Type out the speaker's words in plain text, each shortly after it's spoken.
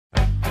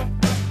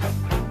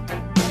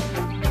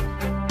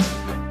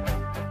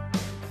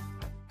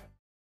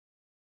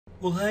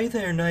Well, hey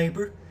there,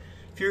 neighbor.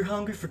 If you're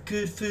hungry for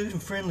good food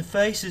and friendly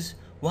faces,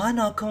 why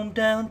not come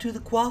down to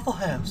the Gwaffle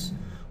House?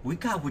 We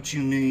got what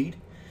you need.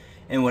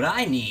 And what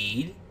I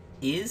need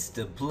is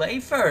to play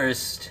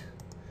first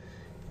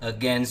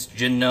against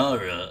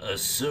Jenara,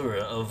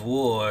 Asura of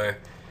War,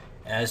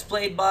 as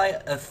played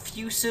by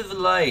Effusive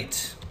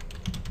Light.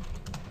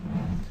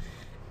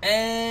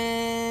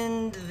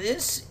 And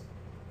this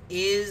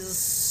is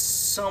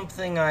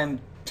something I'm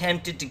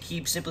tempted to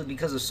keep simply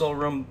because of Soul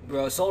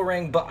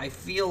Ring, but I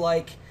feel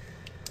like,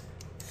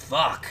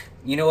 fuck,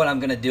 you know what, I'm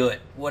gonna do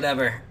it.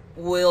 Whatever,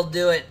 we'll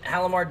do it.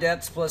 Halimar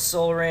Depths plus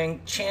Soul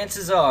Ring,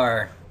 chances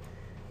are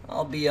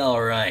I'll be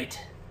alright.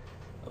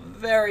 A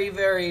very,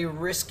 very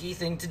risky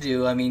thing to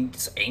do. I mean,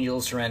 it's Angel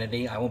of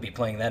Serenity, I won't be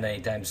playing that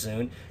anytime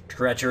soon.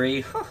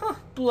 Treachery,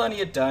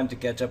 plenty of time to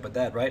catch up with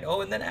that, right?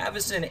 Oh, and then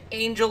Avacyn,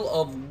 Angel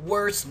of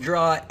worst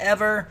draw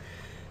ever.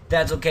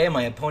 That's okay,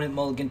 my opponent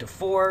mulliganed to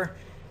 4.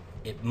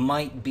 It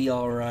might be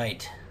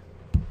alright.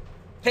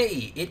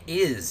 Hey, it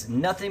is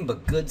nothing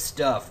but good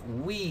stuff.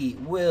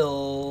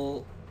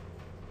 We'll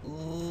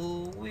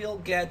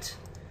get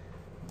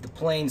the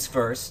planes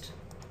first.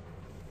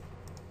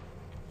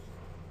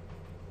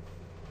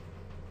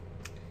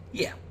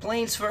 Yeah,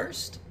 planes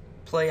first.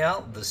 Play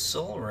out the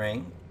Soul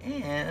Ring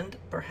and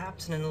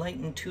perhaps an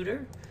Enlightened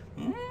Tutor.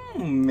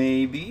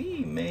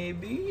 Maybe.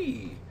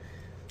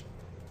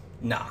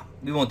 Nah,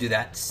 we won't do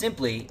that,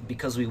 simply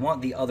because we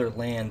want the other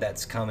land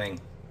that's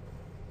coming.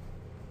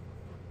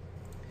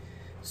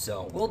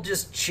 So we'll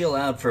just chill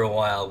out for a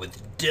while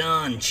with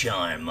Dawn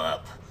Charm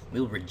up.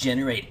 We'll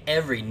regenerate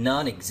every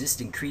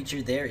non-existent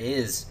creature there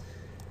is.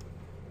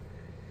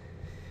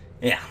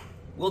 Yeah,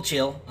 we'll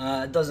chill.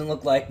 It doesn't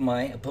look like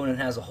my opponent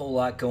has a whole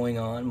lot going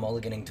on,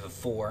 mulliganing to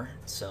 4,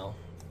 so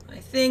I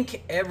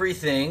think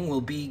everything will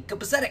be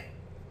copacetic.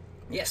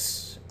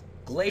 Yes,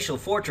 Glacial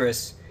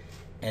Fortress.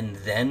 And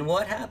then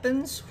what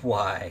happens?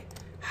 Why,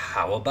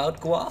 how about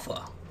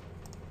Gwafa?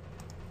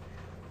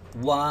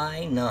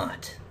 Why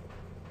not?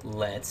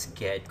 Let's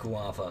get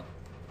Gwafa.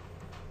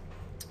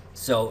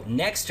 So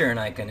next turn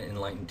I can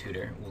Enlighten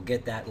Tutor. We'll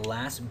get that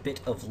last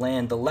bit of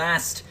land, the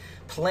last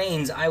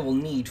plains I will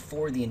need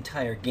for the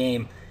entire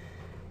game.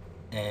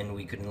 And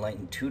we could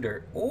Enlighten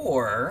Tutor,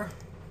 or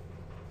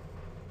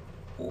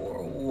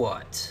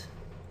what?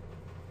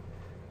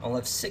 I'll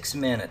have 6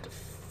 mana to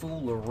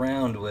fool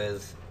around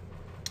with.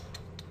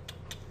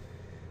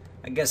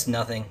 I guess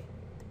nothing.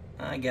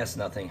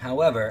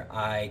 However,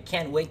 I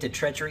can't wait to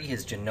Treachery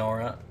his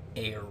Jenara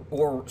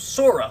or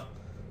Sora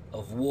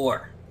of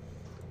War.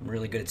 I'm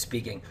really good at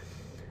speaking.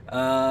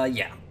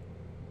 Yeah.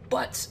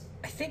 But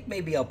I think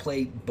maybe I'll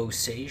play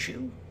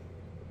Boseiju.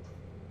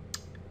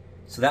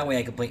 So that way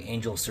I can play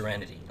Angel of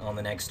Serenity on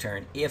the next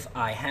turn if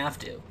I have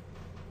to.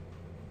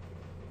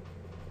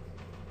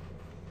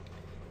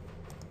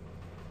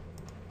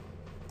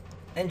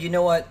 And you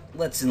know what?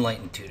 Let's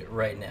Enlighten Tutor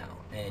right now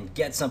and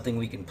get something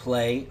we can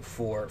play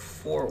for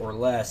 4 or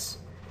less.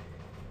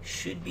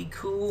 Should be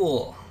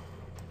cool.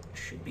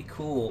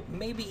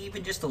 Maybe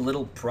even just a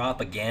little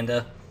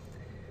propaganda.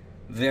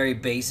 Very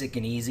basic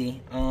and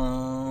easy.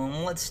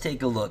 Let's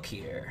take a look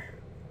here.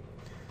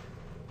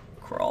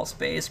 Crawl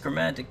Space,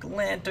 Chromatic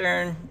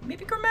Lantern.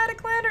 Maybe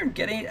Chromatic Lantern.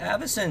 Getting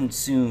Avacyn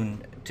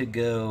soon to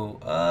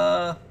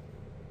go.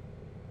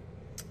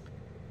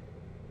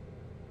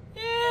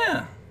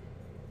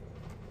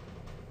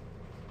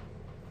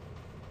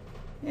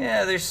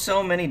 Yeah, there's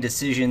so many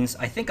decisions.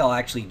 I think I'll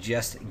actually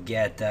just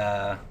get,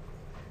 I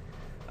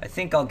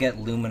think I'll get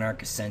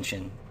Luminarch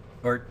Ascension.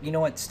 Or, you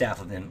know what?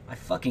 Staff of Nin. I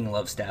fucking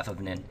love Staff of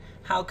Nin.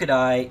 How could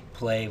I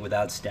play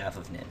without Staff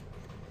of Nin?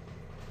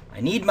 I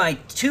need my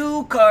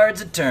 2 cards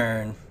a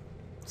turn.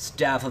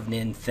 Staff of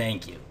Nin,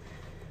 thank you.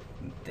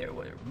 There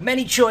were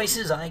many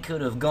choices I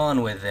could have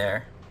gone with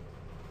there.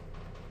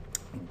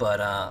 But,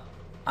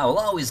 I will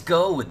always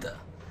go with the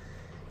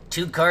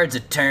 2 cards a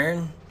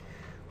turn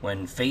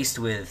when faced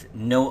with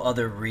no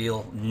other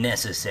real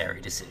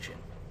necessary decision.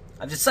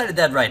 I've decided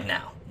that right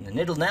now, and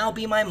it'll now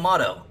be my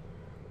motto.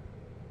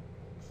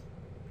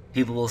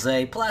 People will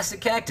say, Plastic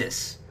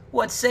Cactus,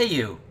 what say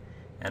you?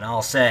 And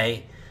I'll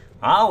say,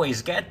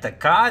 always get the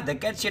card that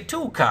gets you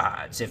 2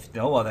 cards, if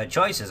no other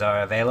choices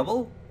are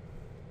available.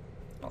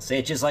 I'll say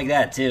it just like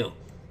that, too.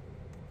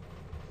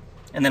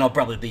 And then I'll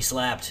probably be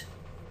slapped.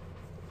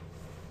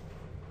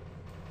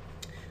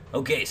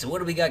 Okay, so what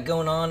do we got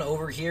going on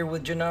over here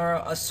with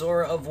Jenara,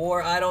 Asura of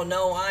War? I don't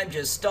know, I'm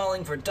just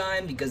stalling for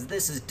time because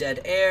this is dead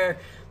air.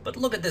 But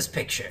look at this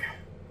picture.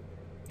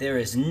 There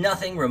is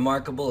nothing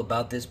remarkable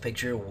about this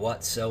picture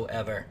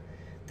whatsoever.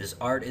 This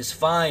art is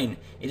fine.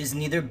 It is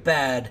neither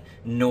bad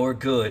nor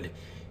good.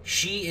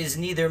 She is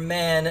neither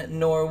man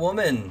nor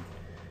woman.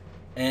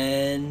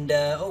 And,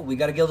 oh, we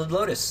got a Gilded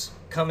Lotus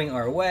coming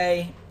our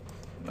way.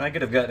 I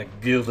could have gotten a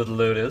Gilded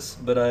Lotus,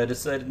 but I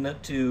decided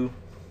not to.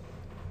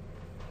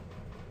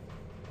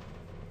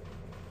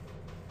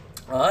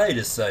 I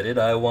decided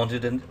I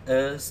wanted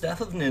a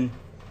Staff of Nin.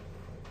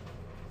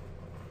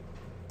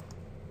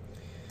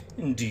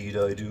 Indeed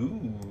I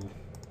do.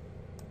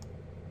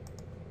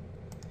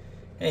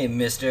 Hey,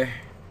 mister.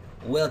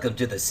 Welcome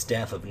to the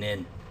Staff of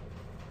Nin.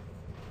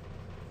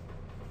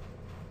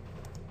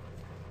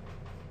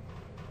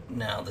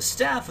 Now, the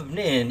Staff of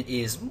Nin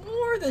is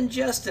more than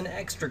just an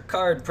extra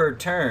card per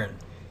turn.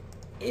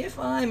 If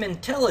I'm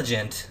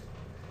intelligent,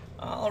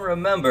 I'll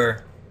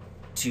remember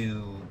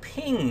to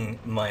ping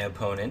my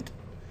opponent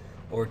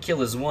or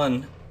kill his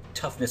one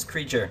toughness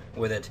creature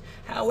with it.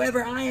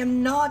 However, I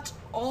am not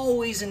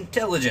always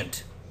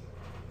intelligent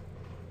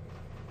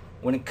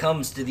when it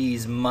comes to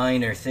these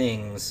minor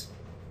things.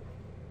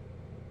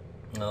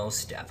 Oh,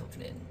 Staff of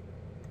Nin.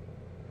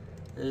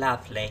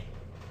 Lovely.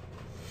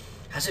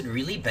 Has it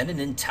really been an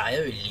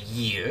entire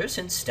year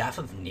since Staff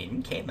of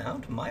Nin came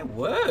out? My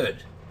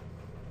word.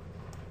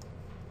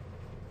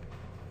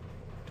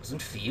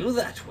 Doesn't feel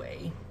that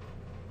way.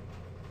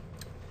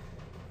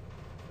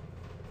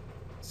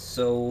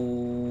 So,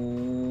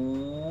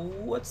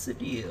 what's the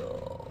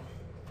deal?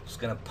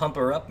 Just gonna pump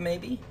her up,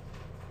 maybe?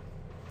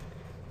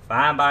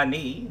 Fine by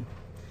me.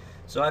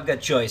 So I've got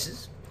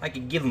choices. I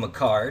could give him a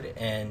card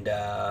and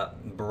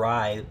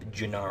bribe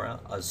Jenara,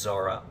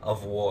 Azora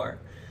of War.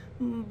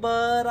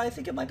 But I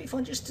think it might be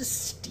fun just to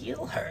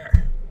steal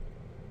her.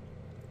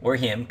 Or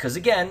him, because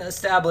again,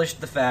 established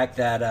the fact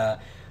that I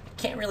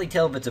can't really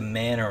tell if it's a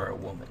man or a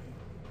woman.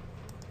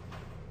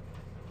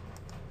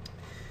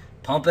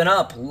 Pumping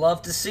up,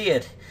 love to see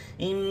it.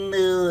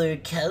 More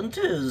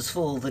counters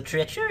for the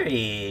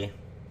treachery.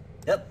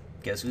 Yep,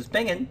 guess who's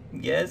pinging?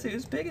 Guess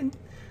who's pinging?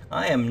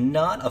 I am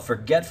not a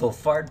forgetful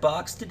fart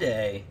box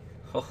today.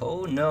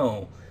 Oh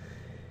no.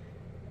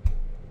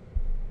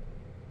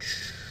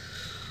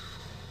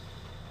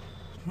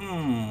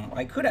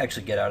 I could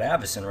actually get out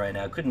Avacyn right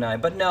now, couldn't I?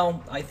 But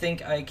no, I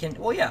think I can...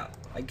 Well, yeah,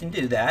 I can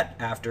do that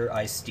after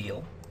I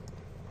steal.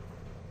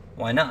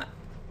 Why not?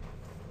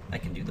 I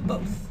can do the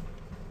both.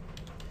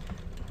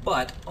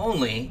 But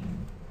only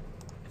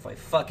if I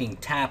fucking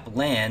tap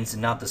lands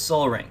and not the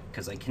Soul Ring,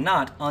 because I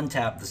cannot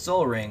untap the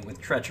Soul Ring with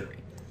Treachery.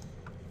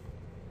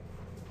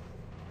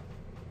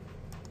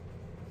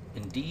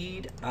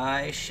 Indeed,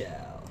 I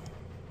shall.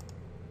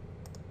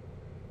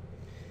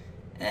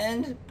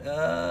 And,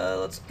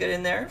 let's get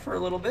in there for a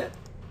little bit.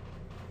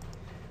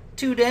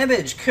 2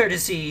 damage,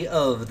 courtesy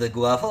of the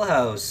Gwaffle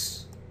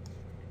House.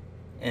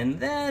 And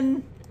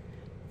then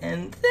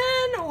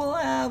we'll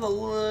have a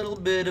little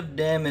bit of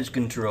damage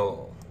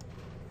control.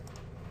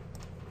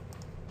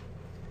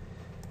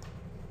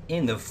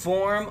 In the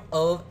form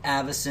of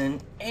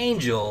Avacyn,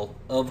 Angel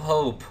of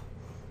Hope.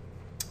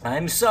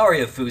 I'm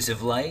sorry,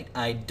 Effusive Light.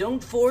 I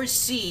don't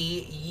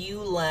foresee you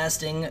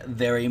lasting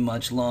very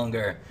much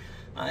longer.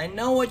 I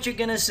know what you're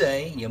gonna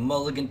say. You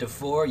mulliganed to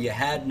 4, you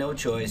had no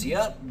choice.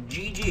 Yup,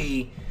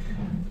 GG.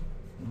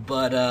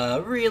 But,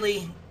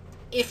 really,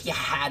 if you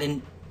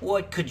hadn't,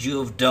 what could you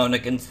have done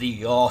against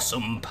the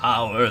awesome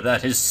power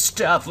that is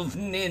Staff of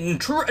Nin,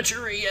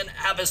 Treachery, and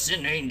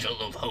Avacyn, Angel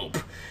of Hope?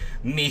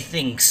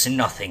 Methinks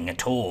nothing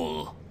at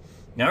all.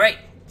 Alright,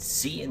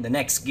 see you in the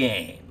next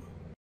game.